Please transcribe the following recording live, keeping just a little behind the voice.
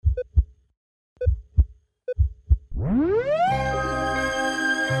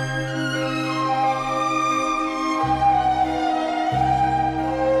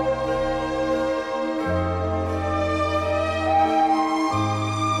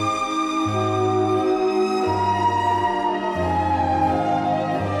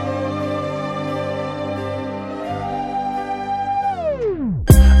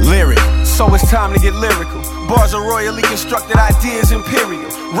time to get lyrical. Bars are royally constructed, ideas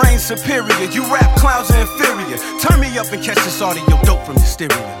imperial. Reign superior, you rap clowns are inferior. Turn me up and catch this audio dope from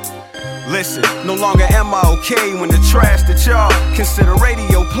hysteria. Listen, no longer am I okay when the trash that y'all consider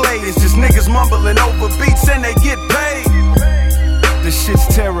radio play is just niggas mumbling over beats and they get paid. This shit's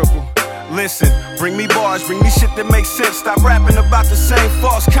terrible. Listen, bring me bars, bring me shit that makes sense. Stop rapping about the same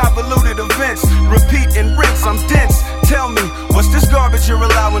false, convoluted events. Repeat and rinse, I'm dense. Tell me, what's this garbage you're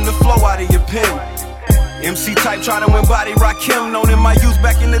allowing to flow out of your pen? MC type try to win body Rakim. Known in my youth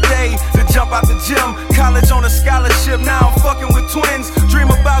back in the day to jump out the gym. College on a scholarship, now I'm fucking with twins. Dream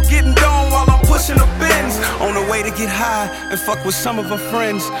about getting dome while I'm pushing the bins. On the way to get high and fuck with some of her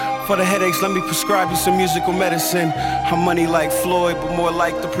friends. For the headaches, let me prescribe you some musical medicine. I'm money like Floyd, but more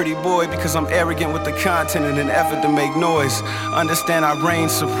like the pretty boy. Because I'm arrogant with the content in an effort to make noise. Understand I reign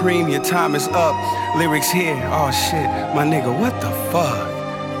supreme, your time is up. Lyrics here, oh shit, my nigga, what the fuck?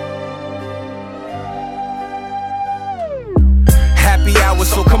 Happy hour,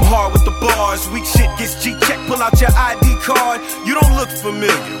 so come hard with the bars. Weak shit gets G-check, pull out your ID card. You don't look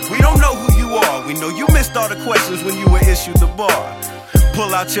familiar, we don't know who you are. We know you missed all the questions when you were issued the bar.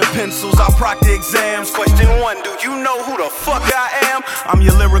 Pull out your pencils, I'll proc the exams. Question 1, do you know who the fuck I am? I'm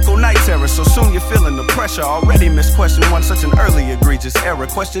your lyrical night terror, so soon you're feeling the pressure. Already missed question 1, such an early egregious error.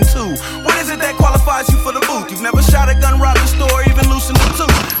 Question 2, what is it that qualifies you for the booth? You've never shot a gun, robbed a store, even loosened a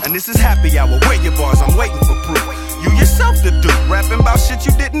tooth. And this is happy hour, where your bars, I'm waiting for proof. You yourself the dude, rapping about shit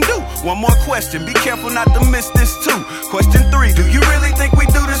you didn't do. One more question, be careful not to miss this too. Question 3, do you really think we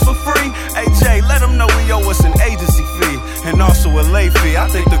do this for free? Hey Jay, let them know we owe us an agency fee. And also a late fee, I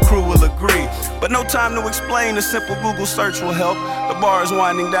think the crew will agree. But no time to explain, a simple Google search will help. The bar is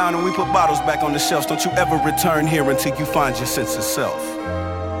winding down and we put bottles back on the shelves. Don't you ever return here until you find your sense of self.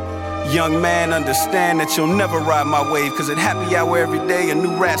 Young man, understand that you'll never ride my wave. Cause at happy hour every day, a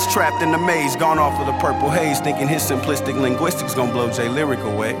new rat's trapped in the maze. Gone off of the purple haze, thinking his simplistic linguistics gonna blow Jay Lyric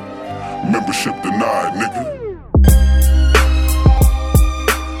away. Membership denied, nigga.